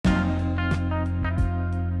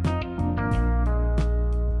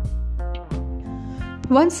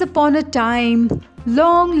Once upon a time,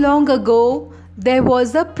 long, long ago, there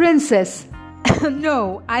was a princess.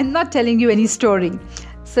 No, I'm not telling you any story.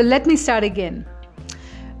 So let me start again.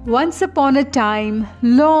 Once upon a time,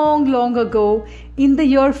 long, long ago, in the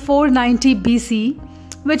year 490 BC,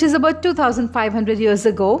 which is about 2500 years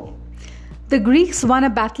ago, the Greeks won a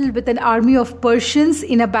battle with an army of Persians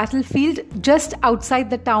in a battlefield just outside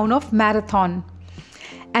the town of Marathon.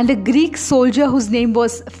 And a Greek soldier whose name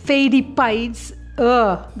was Pheidippides,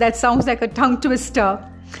 that sounds like a tongue twister.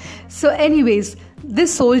 So anyways,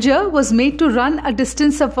 this soldier was made to run a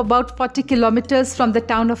distance of about 40 kilometers from the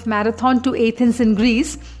town of Marathon to Athens in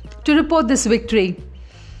Greece to report this victory.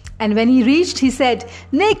 And when he reached, he said,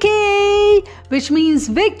 "Nike," which means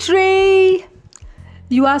victory.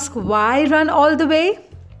 You ask, why run all the way?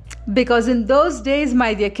 Because in those days,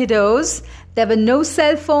 my dear kiddos, there were no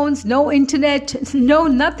cell phones, no internet, no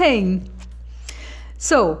nothing.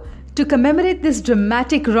 So, to commemorate this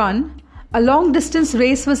dramatic run, a long-distance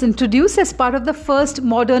race was introduced as part of the first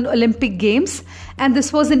modern Olympic Games, and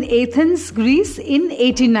this was in Athens, Greece in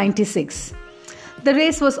 1896. The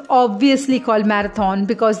race was obviously called Marathon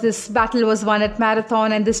because this battle was won at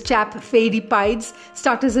Marathon and this chap, Pheidippides,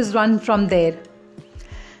 started his run from there.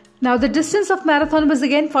 Now, the distance of Marathon was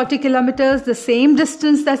again 40 kilometers, the same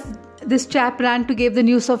distance that this chap ran to give the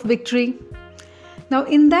news of victory. Now,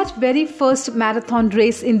 in that very first marathon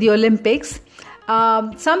race in the Olympics,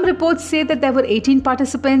 some reports say that there were 18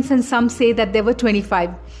 participants and some say that there were 25.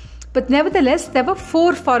 But nevertheless, there were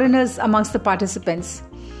 4 foreigners amongst the participants.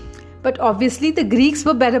 But obviously, the Greeks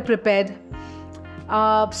were better prepared.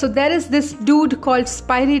 So there is this dude called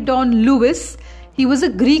Spyridon Lewis. He was a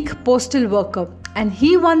Greek postal worker. And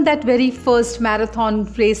he won that very first marathon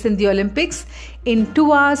race in the Olympics in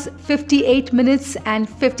 2 hours, 58 minutes and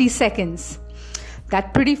 50 seconds.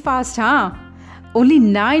 That's pretty fast, huh? Only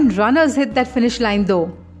 9 runners hit that finish line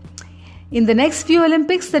though. In the next few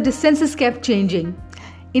Olympics, the distances kept changing.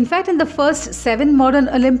 In fact, in the first 7 modern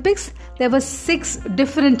Olympics, there were 6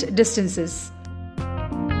 different distances.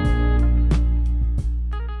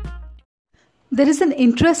 There is an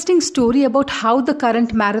interesting story about how the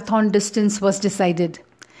current marathon distance was decided.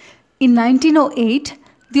 In 1908,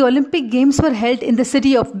 the Olympic Games were held in the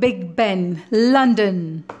city of Big Ben,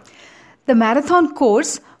 London. The marathon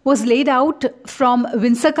course was laid out from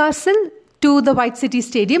Windsor Castle to the White City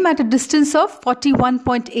Stadium at a distance of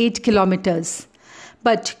 41.8 kilometers.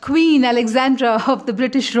 But Queen Alexandra of the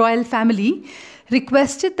British royal family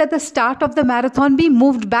requested that the start of the marathon be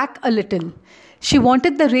moved back a little. She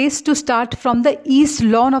wanted the race to start from the east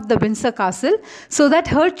lawn of the Windsor Castle so that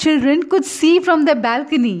her children could see from their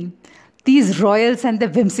balcony. These royals and their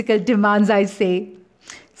whimsical demands, I say.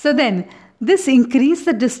 So then, this increased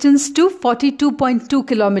the distance to 42.2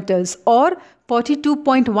 kilometers or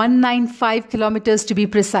 42.195 kilometers to be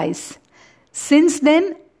precise. Since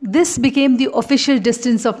then, this became the official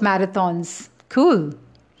distance of marathons. Cool.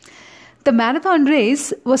 The marathon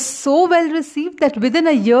race was so well received that within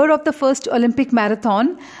a year of the first Olympic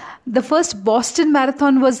marathon, the first Boston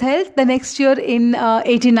Marathon was held the next year in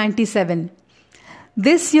 1897.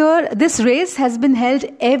 This race has been held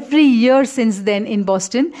every year since then in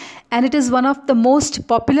Boston, and it is one of the most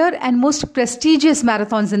popular and most prestigious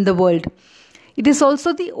marathons in the world. It is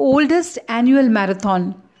also the oldest annual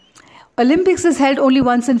marathon. Olympics is held only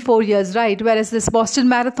once in 4 years, right? Whereas this Boston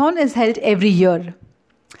Marathon is held every year.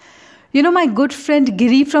 You know my good friend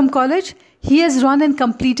Giri from college? He has run and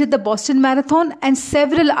completed the Boston Marathon and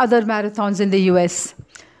several other marathons in the US.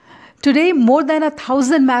 Today, more than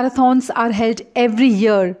 1,000 marathons are held every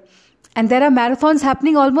year, and there are marathons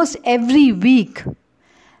happening almost every week.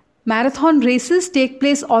 Marathon races take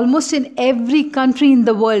place almost in every country in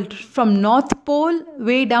the world, from North Pole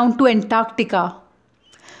way down to Antarctica.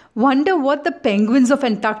 Wonder what the penguins of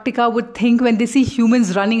Antarctica would think when they see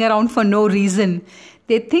humans running around for no reason.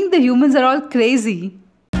 They think the humans are all crazy.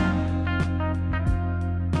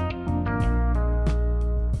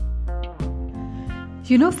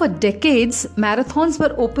 You know, for decades, marathons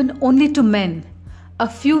were open only to men. A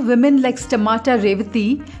few women like Stamata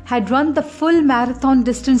Revati had run the full marathon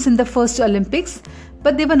distance in the first Olympics,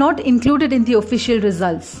 but they were not included in the official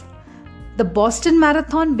results. The Boston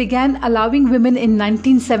Marathon began allowing women in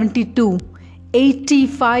 1972,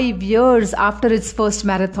 85 years after its first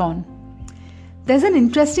marathon. There's an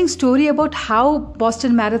interesting story about how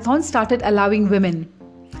Boston Marathon started allowing women.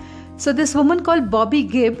 So this woman called Bobby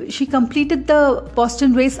Gibb, she completed the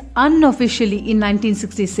Boston race unofficially in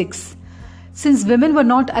 1966. Since women were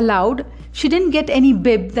not allowed, she didn't get any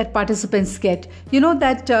bib that participants get. You know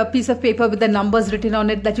that piece of paper with the numbers written on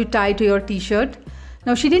it that you tie to your t-shirt?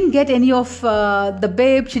 Now, she didn't get any of the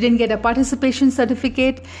bib, she didn't get a participation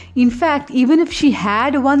certificate. In fact, even if she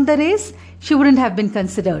had won the race, she wouldn't have been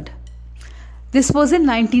considered. This was in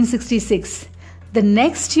 1966. The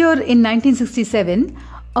next year, in 1967,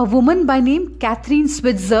 a woman by name Catherine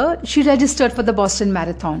Switzer, she registered for the Boston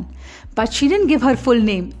Marathon. But she didn't give her full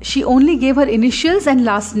name. She only gave her initials and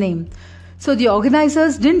last name. So the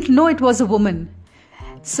organizers didn't know it was a woman.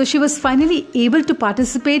 So she was finally able to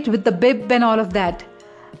participate with the bib and all of that.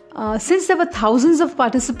 Since there were thousands of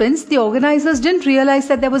participants, the organizers didn't realize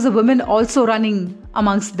that there was a woman also running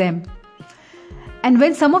amongst them. And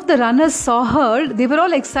when some of the runners saw her, they were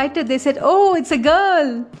all excited. They said, "Oh, it's a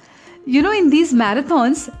girl." You know, in these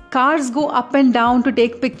marathons, cars go up and down to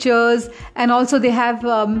take pictures, and also they have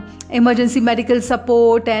emergency medical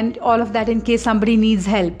support and all of that in case somebody needs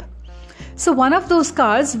help. So one of those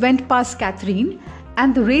cars went past Catherine,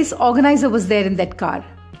 and the race organizer was there in that car.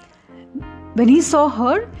 When he saw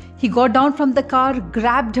her, he got down from the car,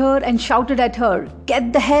 grabbed her and shouted at her,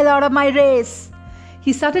 "Get the hell out of my race!"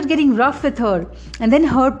 He started getting rough with her, and then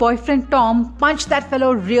her boyfriend Tom punched that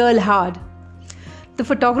fellow real hard. The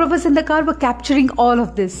photographers in the car were capturing all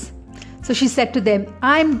of this. So she said to them,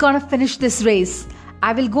 "I'm gonna finish this race.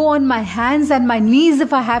 I will go on my hands and my knees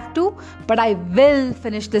if I have to, but I will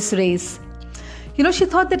finish this race." You know, she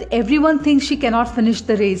thought that everyone thinks she cannot finish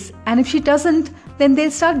the race, and if she doesn't, then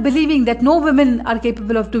they'll start believing that no women are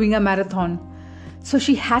capable of doing a marathon. So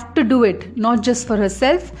she had to do it, not just for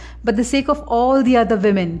herself, but the sake of all the other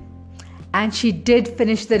women. And she did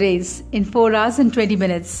finish the race in 4 hours and 20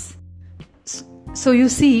 minutes. So you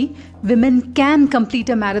see, women can complete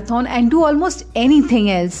a marathon and do almost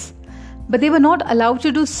anything else. But they were not allowed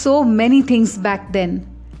to do so many things back then.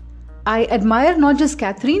 I admire not just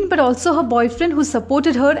Catherine, but also her boyfriend who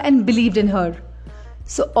supported her and believed in her.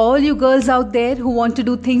 So all you girls out there who want to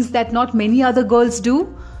do things that not many other girls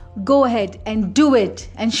do, go ahead and do it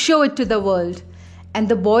and show it to the world. And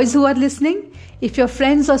the boys who are listening, if your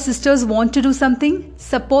friends or sisters want to do something,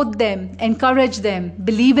 support them, encourage them,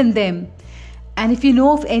 believe in them. And if you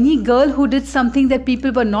know of any girl who did something that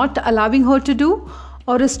people were not allowing her to do,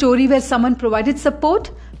 or a story where someone provided support,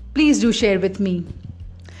 please do share with me.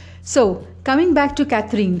 So, coming back to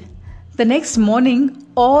Catherine, the next morning,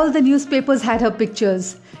 all the newspapers had her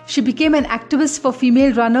pictures. She became an activist for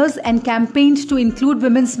female runners and campaigned to include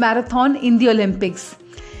women's marathon in the Olympics.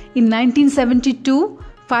 In 1972,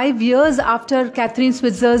 5 years after Catherine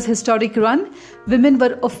Switzer's historic run, women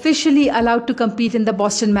were officially allowed to compete in the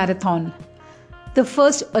Boston Marathon. The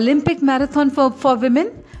first Olympic marathon for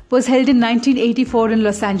women was held in 1984 in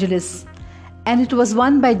Los Angeles. And it was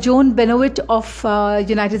won by Joan Benoit of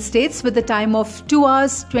United States with a time of 2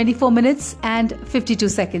 hours, 24 minutes and 52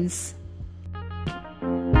 seconds.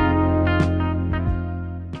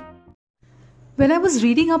 When I was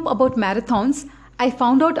reading up about marathons, I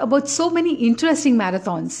found out about so many interesting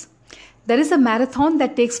marathons. There is a marathon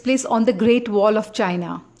that takes place on the Great Wall of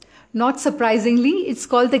China. Not surprisingly, it's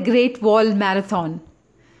called the Great Wall Marathon.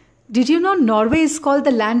 Did you know Norway is called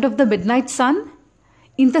the land of the midnight sun?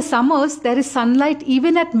 In the summers, there is sunlight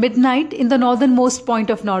even at midnight in the northernmost point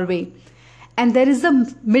of Norway. And there is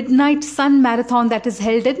the Midnight Sun Marathon that is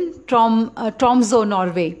held in Tromsø,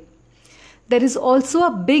 Norway. There is also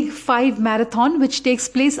a Big Five Marathon which takes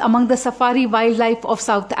place among the safari wildlife of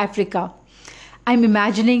South Africa. I'm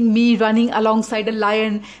imagining me running alongside a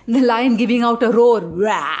lion, and the lion giving out a roar,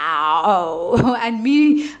 wow, and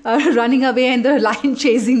me running away and the lion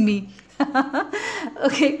chasing me.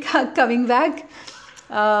 Okay, coming back.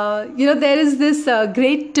 There is this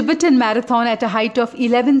great Tibetan marathon at a height of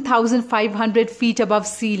 11,500 feet above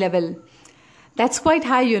sea level. That's quite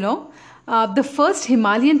high, you know. The first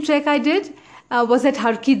Himalayan trek I did was at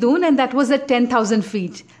Har Ki Doon, and that was at 10,000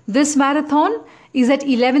 feet. This marathon is at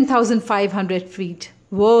 11,500 feet.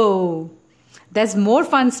 Whoa, there's more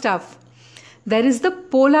fun stuff. There is the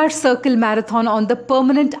Polar Circle Marathon on the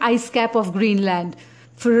permanent ice cap of Greenland.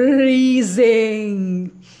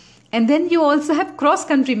 Freezing. And then you also have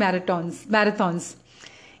cross-country marathons.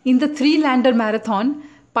 In the Three-Lander Marathon,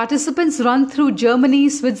 participants run through Germany,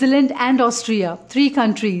 Switzerland and Austria, 3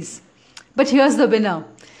 countries. But here's the winner.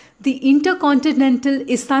 The Intercontinental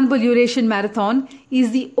Istanbul Eurasian Marathon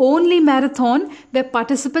is the only marathon where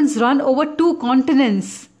participants run over 2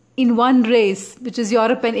 continents in one race, which is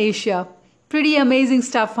Europe and Asia. Pretty amazing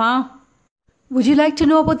stuff, huh? Would you like to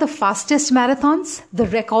know about the fastest marathons, the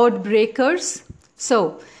record breakers?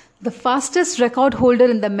 So, the fastest record holder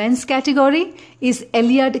in the men's category is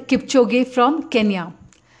Eliud Kipchoge from Kenya.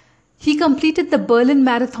 He completed the Berlin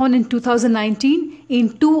Marathon in 2019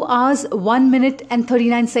 in 2 hours, 1 minute and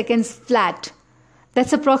 39 seconds flat.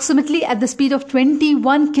 That's approximately at the speed of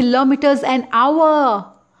 21 kilometers an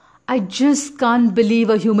hour. I just can't believe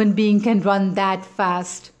a human being can run that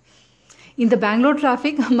fast. In the Bangalore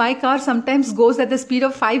traffic, my car sometimes goes at the speed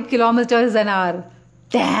of 5 kilometers an hour.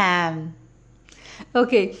 Damn!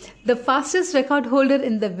 Okay, the fastest record holder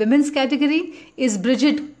in the women's category is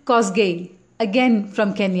Bridget Kosgei, again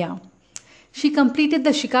from Kenya. She completed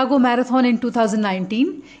the Chicago Marathon in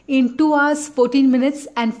 2019 in 2 hours, 14 minutes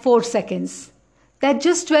and 4 seconds. That's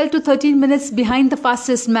just 12 to 13 minutes behind the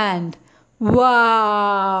fastest man.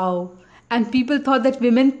 Wow! And people thought that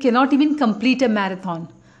women cannot even complete a marathon.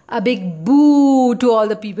 A big boo to all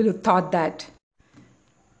the people who thought that.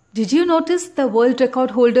 Did you notice the world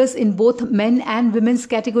record holders in both men and women's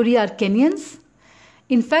category are Kenyans?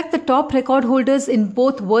 In fact, the top record holders in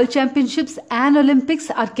both World Championships and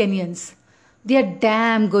Olympics are Kenyans. They are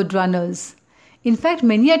damn good runners. In fact,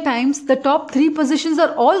 many a times the top 3 positions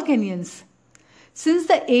are all Kenyans. Since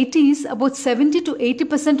the 80s, about 70 to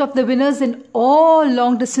 80% of the winners in all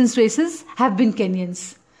long distance races have been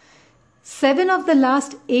Kenyans. 7 of the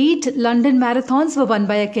last 8 London marathons were won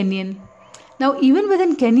by a Kenyan. Now, even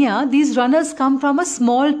within Kenya, these runners come from a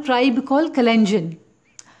small tribe called Kalenjin.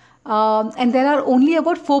 And there are only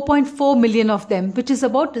about 4.4 million of them, which is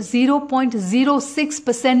about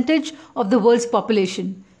 0.06% of the world's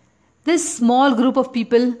population. This small group of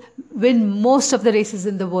people win most of the races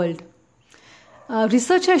in the world.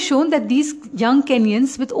 Research has shown that these young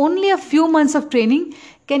Kenyans, with only a few months of training,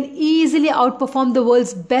 can easily outperform the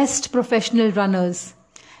world's best professional runners.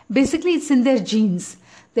 Basically, it's in their genes.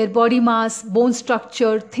 Their body mass, bone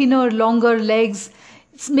structure, thinner, longer legs,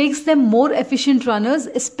 it makes them more efficient runners,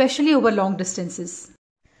 especially over long distances.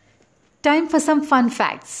 Time for some fun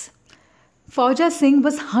facts. Fauja Singh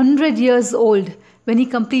was 100 years old when he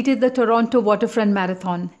completed the Toronto Waterfront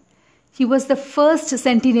Marathon. He was the first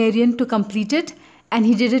centenarian to complete it, and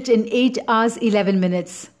he did it in 8 hours 11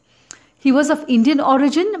 minutes. He was of Indian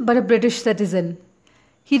origin but a British citizen.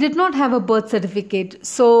 He did not have a birth certificate,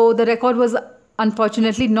 so the record was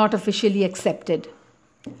unfortunately not officially accepted.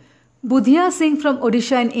 Budhia Singh from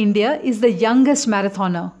Odisha in India is the youngest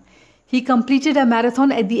marathoner. He completed a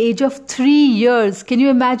marathon at the age of 3 years. Can you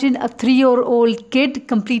imagine a 3-year-old kid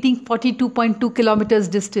completing 42.2 kilometers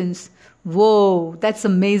distance? Whoa, that's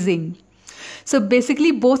amazing. So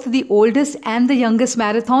basically both the oldest and the youngest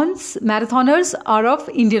marathoners are of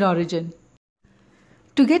Indian origin.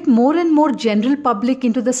 To get more and more general public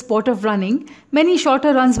into the sport of running, many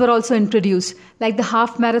shorter runs were also introduced, like the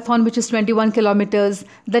half marathon, which is 21 kilometers,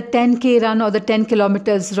 the 10K run or the 10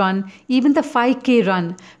 kilometers run, even the 5K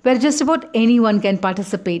run, where just about anyone can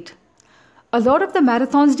participate. A lot of the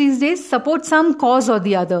marathons these days support some cause or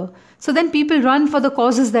the other. So then people run for the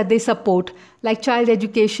causes that they support, like child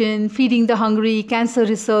education, feeding the hungry, cancer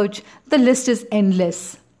research. The list is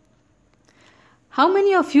endless. How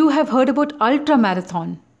many of you have heard about ultra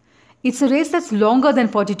marathon? It's a race that's longer than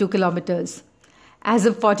 42 kilometers. As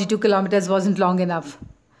if 42 kilometers wasn't long enough.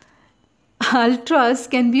 Ultras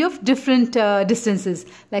can be of different distances,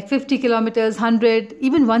 like 50 kilometers, 100,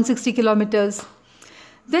 even 160 kilometers.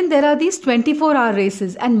 Then there are these 24-hour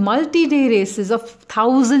races and multi-day races of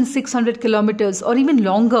 1,600 kilometers or even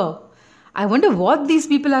longer. I wonder what these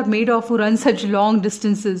people are made of who run such long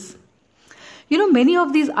distances. You know, many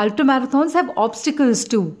of these ultramarathons have obstacles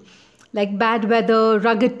too, like bad weather,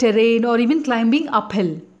 rugged terrain, or even climbing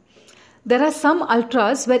uphill. There are some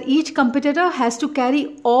ultras where each competitor has to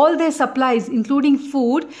carry all their supplies, including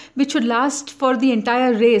food, which should last for the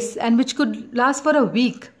entire race and which could last for a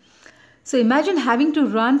week. So imagine having to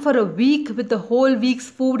run for a week with the whole week's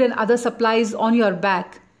food and other supplies on your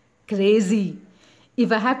back. Crazy.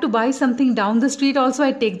 If I have to buy something down the street also,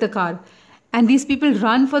 I take the car. And these people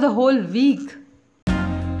run for the whole week.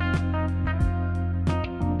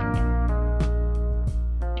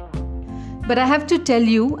 But I have to tell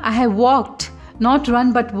you, I have walked, not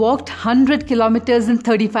run, but walked 100 kilometers in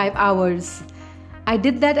 35 hours. I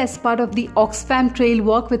did that as part of the Oxfam Trail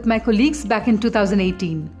Walk with my colleagues back in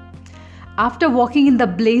 2018. After walking in the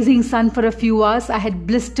blazing sun for a few hours, I had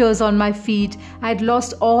blisters on my feet. I had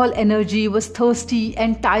lost all energy, was thirsty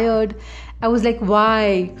and tired. I was like,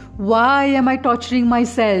 why? Why am I torturing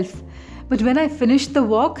myself? But when I finished the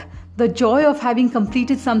walk, the joy of having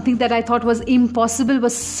completed something that I thought was impossible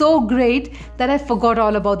was so great that I forgot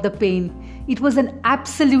all about the pain. It was an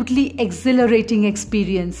absolutely exhilarating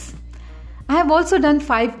experience. I have also done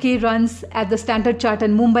 5K runs at the Standard Chartered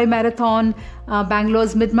Mumbai Marathon,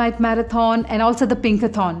 Bangalore's Midnight Marathon, and also the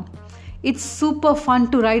Pinkathon. It's super fun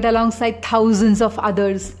to ride alongside thousands of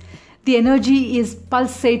others. The energy is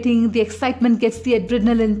pulsating, the excitement gets the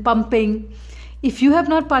adrenaline pumping. If you have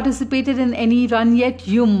not participated in any run yet,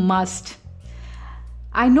 you must.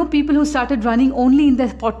 I know people who started running only in their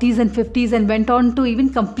 40s and 50s and went on to even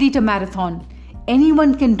complete a marathon.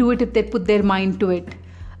 Anyone can do it if they put their mind to it.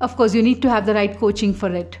 Of course, you need to have the right coaching for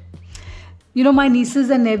it. You know, my nieces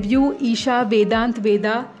and nephew, Isha, Vedant,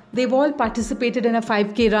 Veda, they've all participated in a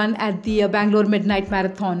 5K run at the Bangalore Midnight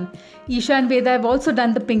Marathon. Isha and Veda have also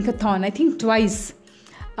done the Pinkathon, I think twice.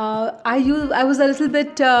 I was a little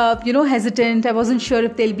bit, hesitant. I wasn't sure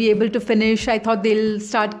if they'll be able to finish. I thought they'll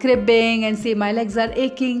start cribbing and say my legs are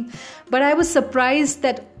aching. But I was surprised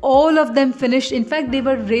that all of them finished. In fact, they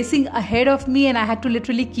were racing ahead of me and I had to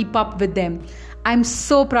literally keep up with them. I'm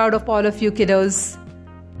so proud of all of you kiddos.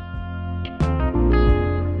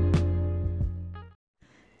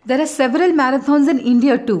 There are several marathons in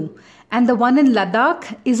India too, and the one in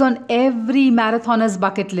Ladakh is on every marathoner's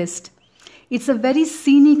bucket list. It's a very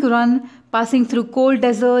scenic run passing through cold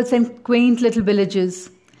deserts and quaint little villages.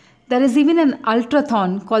 There is even an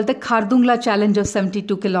ultrathon called the Khardungla Challenge of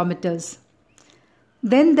 72 kilometers.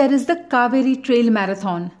 Then there is the Kaveri Trail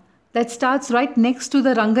Marathon that starts right next to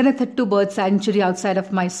the Ranganathattu Bird Sanctuary outside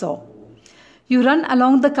of Mysore. You run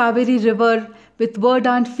along the Kaveri River with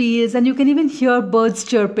verdant fields and you can even hear birds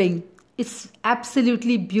chirping. It's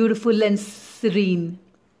absolutely beautiful and serene.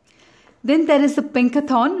 Then there is the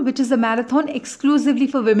Pinkathon, which is a marathon exclusively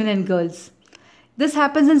for women and girls. This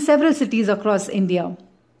happens in several cities across India.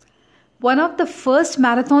 One of the first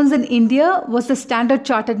marathons in India was the Standard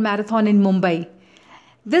Chartered Marathon in Mumbai.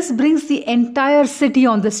 This brings the entire city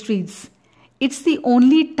on the streets. It's the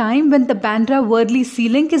only time when the Bandra-Worli Sea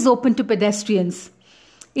Link is open to pedestrians.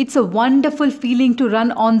 It's a wonderful feeling to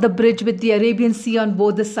run on the bridge with the Arabian Sea on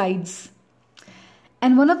both the sides.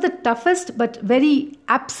 And one of the toughest but very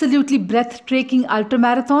absolutely breathtaking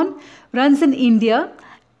ultramarathon runs in India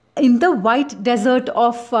in the white desert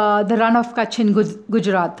of the Run of Kutch in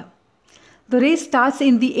Gujarat. The race starts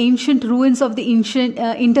in the ancient ruins of the ancient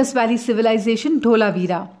Indus Valley civilization,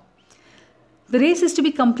 Dholavira. The race is to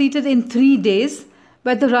be completed in 3 days,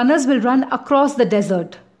 where the runners will run across the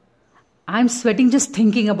desert. I'm sweating just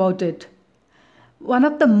thinking about it. One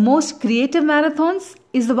of the most creative marathons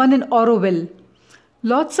is the one in Auroville.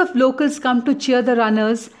 Lots of locals come to cheer the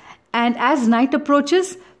runners, and as night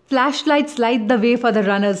approaches, flashlights light the way for the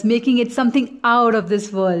runners, making it something out of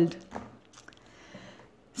this world.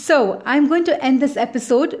 So, I'm going to end this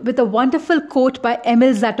episode with a wonderful quote by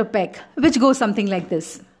Emil Zatopek, which goes something like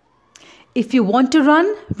this. If you want to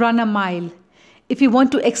run, run a mile. If you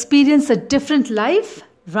want to experience a different life,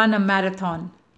 run a marathon.